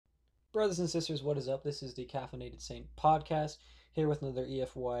Brothers and sisters, what is up? This is the Caffeinated Saint podcast, here with another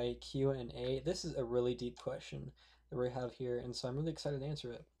EFY Q&A. This is a really deep question that we have here, and so I'm really excited to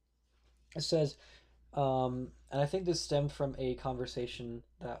answer it. It says, and I think this stemmed from a conversation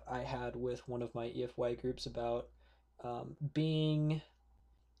that I had with one of my EFY groups about being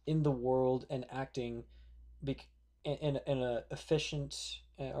in the world and acting bec- in a efficient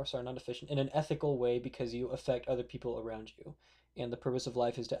or sorry, not efficient, in an ethical way because you affect other people around you, and the purpose of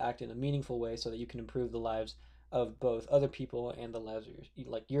life is to act in a meaningful way so that you can improve the lives of both other people and the lives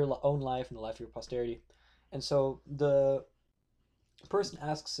of your own life and the life of your posterity. And so the person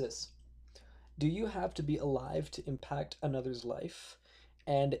asks this: do you have to be alive to impact another's life?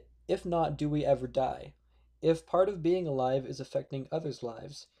 And if not, do we ever die? If part of being alive is affecting others'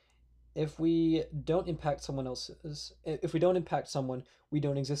 lives, if we don't impact someone else's, if we don't impact someone, we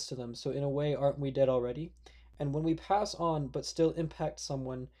don't exist to them. So in a way, aren't we dead already? And when we pass on but still impact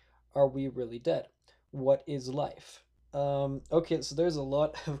someone, are we really dead? What is life? Okay, so there's a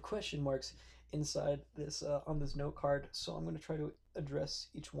lot of question marks inside this on this note card, so I'm going to try to address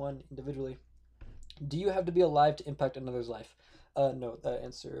each one individually. Do you have to be alive to impact another's life? No. The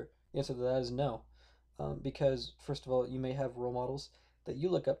answer to that is no, because first of all, you may have role models that you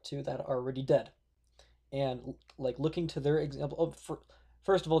look up to that are already dead, and like looking to their example. Oh,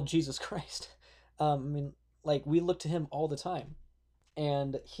 first of all, Jesus Christ. I mean, like we look to him all the time,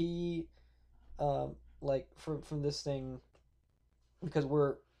 and he, like from this thing, because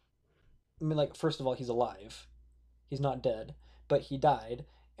we're. I mean, like first of all, he's alive. He's not dead, but he died,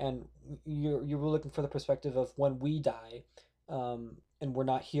 and you're looking for the perspective of when we die, and we're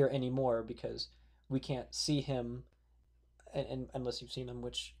not here anymore because we can't see him, and unless you've seen him,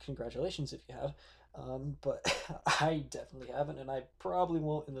 which congratulations if you have. But I definitely haven't, and I probably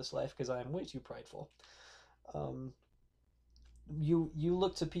won't in this life because I'm way too prideful. Um, you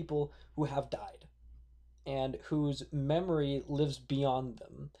look to people who have died and whose memory lives beyond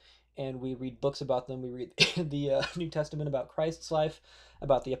them. And we read books about them. We read the New Testament about Christ's life,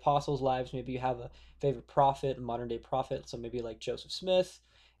 about the apostles' lives. Maybe you have a favorite prophet, a modern day prophet, so maybe like Joseph Smith,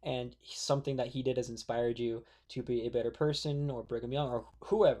 and something that he did has inspired you to be a better person, or Brigham Young, or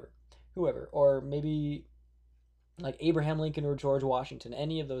whoever, or maybe like Abraham Lincoln or George Washington,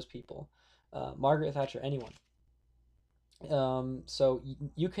 any of those people, Margaret Thatcher, anyone. So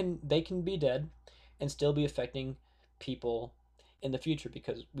they can be dead and still be affecting people in the future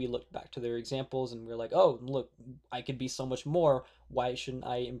because we look back to their examples and we're like, oh, look, I could be so much more. Why shouldn't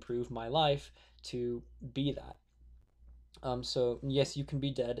I improve my life to be that? So yes, you can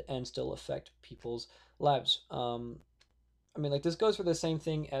be dead and still affect people's lives. I mean, like this goes for the same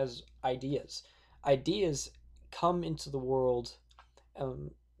thing as ideas. Ideas come into the world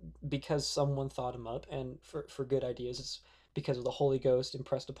um, because someone thought them up, and for good ideas, it's because of the Holy Ghost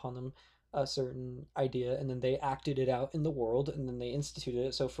impressed upon them a certain idea, and then they acted it out in the world, and then they instituted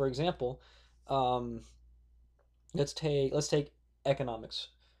it. So, for example, um, let's take economics,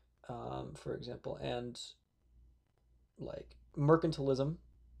 for example, and like mercantilism.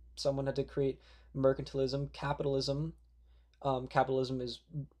 Someone had to create mercantilism, capitalism. Capitalism is,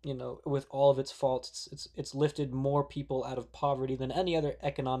 with all of its faults, it's lifted more people out of poverty than any other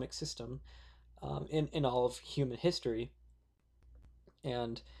economic system in all of human history.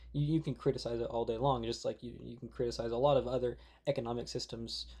 And you can criticize it all day long, just like you can criticize a lot of other economic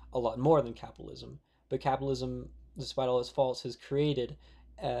systems a lot more than capitalism. But capitalism, despite all its faults, has created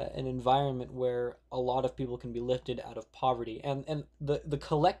an environment where a lot of people can be lifted out of poverty, and the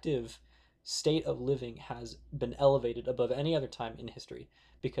collective state of living has been elevated above any other time in history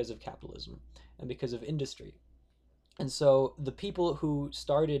because of capitalism and because of industry. And so the people who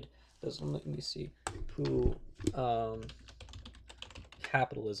started this, let me see, who um,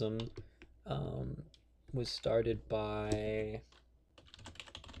 capitalism um, was started by,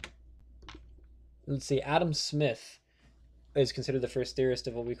 let's see, Adam Smith is considered the first theorist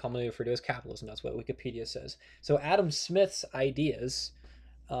of what we commonly refer to as capitalism. That's what Wikipedia says. So Adam Smith's ideas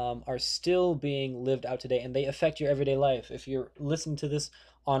are still being lived out today, and they affect your everyday life. If you're listening to this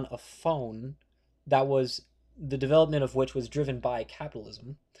on a phone, that was the development of which was driven by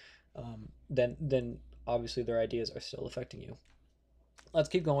capitalism. Then obviously their ideas are still affecting you. Let's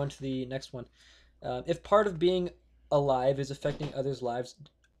keep going to the next one. If part of being alive is affecting others' lives,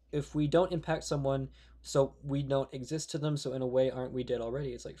 if we don't impact someone, so we don't exist to them. So in a way, aren't we dead already?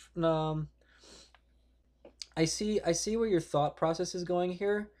 It's like, I see where your thought process is going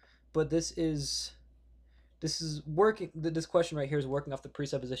here, but this is working. This question right here is working off the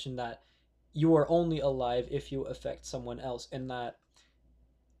presupposition that you are only alive if you affect someone else, and that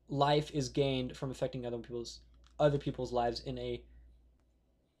life is gained from affecting other people's lives in a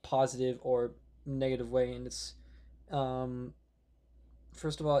positive or negative way. And it's um,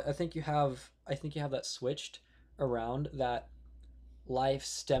 first of all, I think you have that switched around, that life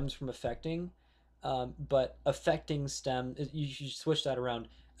stems from affecting, but affecting you should switch that around.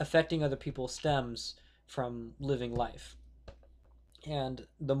 Affecting other people stems from living life. And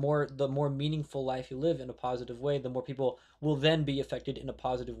the more meaningful life you live in a positive way, the more people will then be affected in a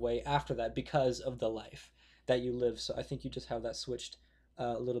positive way after that, because of the life that you live. So I think you just have that switched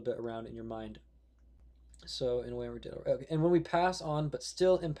a little bit around in your mind. So in a way we're dead. Okay. And when we pass on but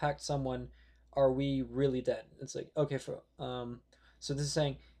still impact someone, are we really dead? It's like, okay, so this is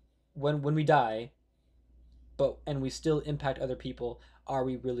saying, when we die, and we still impact other people, are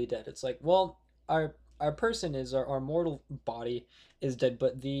we really dead? It's like, well, our person is our mortal body is dead,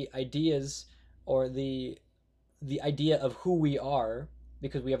 but the ideas, or the idea of who we are,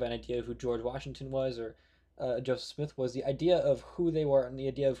 because we have an idea of who George Washington was, or Joseph Smith was, the idea of who they were and the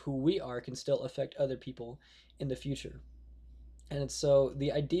idea of who we are can still affect other people in the future. And so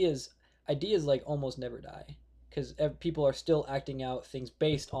the ideas like almost never die, because people are still acting out things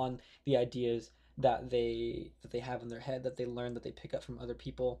based on the ideas that they have in their head, that they learn, that they pick up from other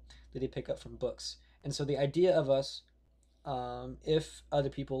people, that they pick up from books. And so the idea of us, if other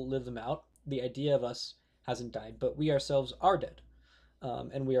people live them out, the idea of us hasn't died, but we ourselves are dead,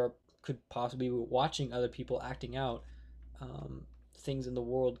 and we are could possibly be watching other people acting out things in the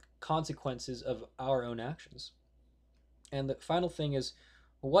world, consequences of our own actions. And the final thing is,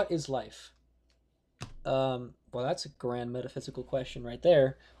 what is life? Well, that's a grand metaphysical question right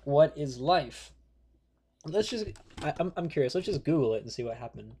there. What is life? Let's just, I'm curious. Let's just Google it and see what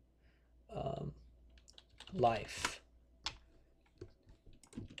happened. Um, Life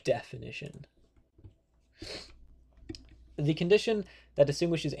definition. The condition that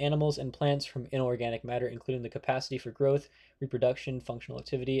distinguishes animals and plants from inorganic matter, including the capacity for growth, reproduction, functional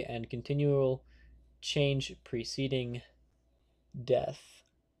activity, and continual change preceding death.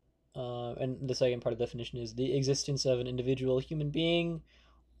 And the second part of the definition is the existence of an individual human being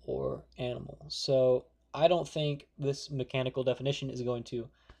or animal. So I don't think this mechanical definition uh,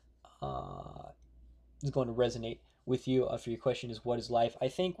 is going to resonate with you. If your question is what is life, I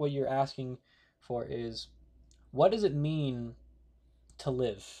think what you're asking for is, what does it mean to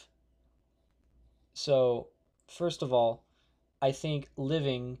live? So first of all, I think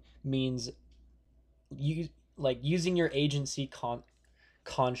living means you like using your agency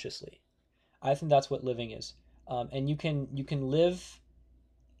consciously. I think that's what living is. And you can live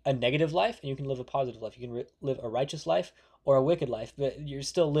a negative life and you can live a positive life. You can live a righteous life or a wicked life, but you're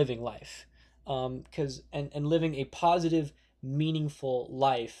still living life. Because and living a positive, meaningful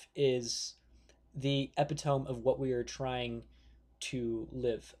life is the epitome of what we are trying to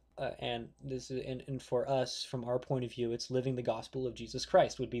live. And this is and for us, from our point of view, it's living the gospel of Jesus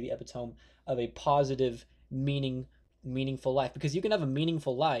Christ would be the epitome of a positive, meaningful life. Because you can have a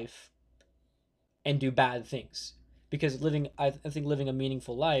meaningful life and do bad things. Because I think living a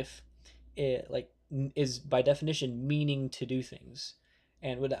meaningful life, is by definition meaning to do things,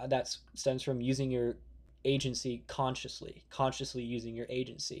 and that stems from using your agency consciously using your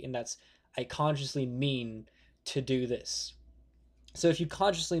agency, and that's, I consciously mean to do this. So if you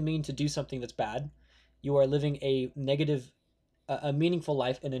consciously mean to do something that's bad, you are living a meaningful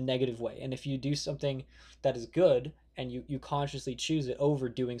life in a negative way. And if you do something that is good and you consciously choose it over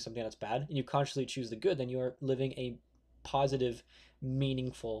doing something that's bad, and you consciously choose the good, then you are living a positive,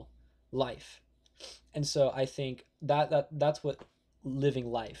 meaningful life. And so I think that's what living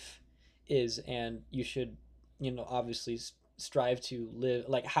life is. And you should, obviously strive to live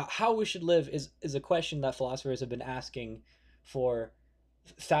like how we should live is a question that philosophers have been asking for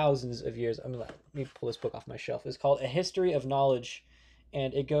thousands of years. Let me pull this book off my shelf. It's called A History of Knowledge,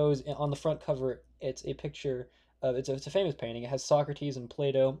 and it goes on the front cover. It's a picture of it's a famous painting. It has Socrates and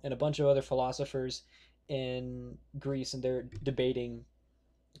Plato and a bunch of other philosophers in Greece, and they're debating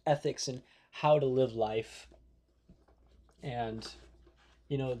ethics and how to live life. And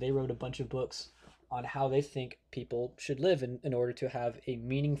they wrote a bunch of books on how they think people should live in order to have a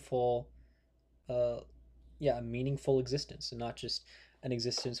meaningful uh, a meaningful existence, and not just an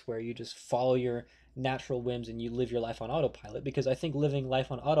existence where you just follow your natural whims and you live your life on autopilot. Because I think living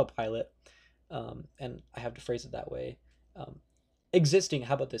life on autopilot, and I have to phrase it that way, how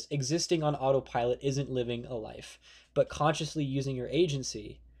about this? Existing on autopilot isn't living a life, but consciously using your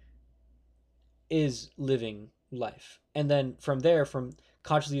agency is living life. And then from there, from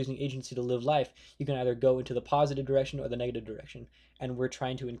consciously using agency to live life, you can either go into the positive direction or the negative direction. And we're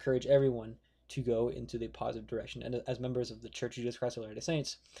trying to encourage everyone to go into the positive direction. And as members of the Church of Jesus Christ of Latter-day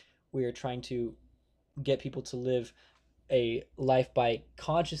Saints, we are trying to get people to live a life by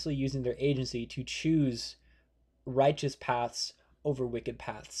consciously using their agency to choose righteous paths over wicked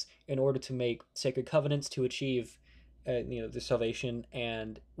paths in order to make sacred covenants to achieve the salvation.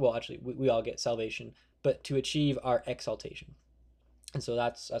 And well, actually we all get salvation, but to achieve our exaltation. And so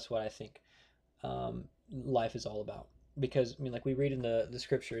that's what I think life is all about. Because I mean, like we read in the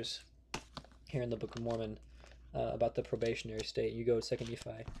scriptures here in the Book of Mormon about the probationary state. You go to 2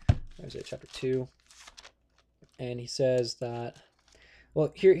 Nephi, there's it, chapter 2, and he says that,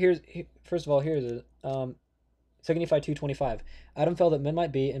 well, here's first of all, here's it. 2 Nephi 2:25. Adam fell that men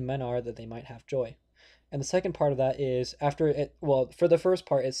might be, and men are that they might have joy. And the second part of that is after it. Well, for the first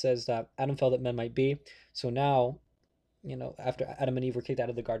part, it says that Adam fell that men might be. So now, after Adam and Eve were kicked out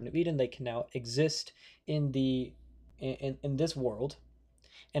of the Garden of Eden, they can now exist in this world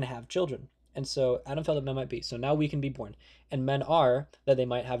and have children. And so Adam fell that men might be. So now we can be born, and men are that they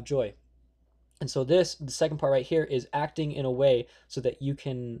might have joy. And so the second part right here is acting in a way so that you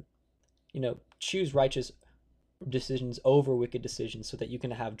can, choose righteous decisions over wicked decisions so that you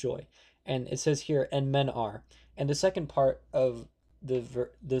can have joy. And it says here, and men are. And the second part of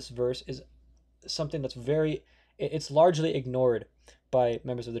this verse is something that's it's largely ignored by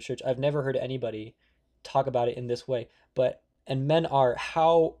members of the church. I've never heard anybody talk about it in this way. But and men are,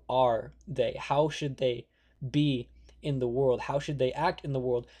 how are they? How should they be in the world? How should they act in the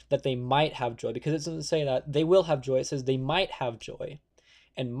world that they might have joy? Because it doesn't say that they will have joy. It says they might have joy.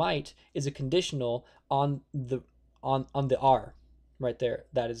 And might is a conditional on the are right there.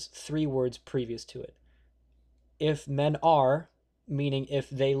 That is 3 words previous to it. If men are, meaning if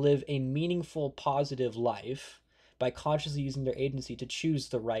they live a meaningful, positive life by consciously using their agency to choose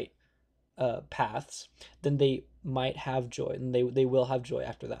the right paths, then they might have joy, and they will have joy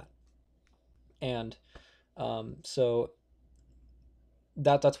after that. And so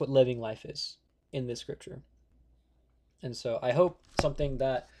that's what living life is in this scripture. And so I hope something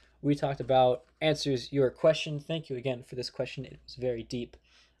that we talked about answers your question. Thank you again for this question. It was very deep.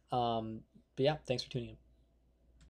 But yeah, thanks for tuning in.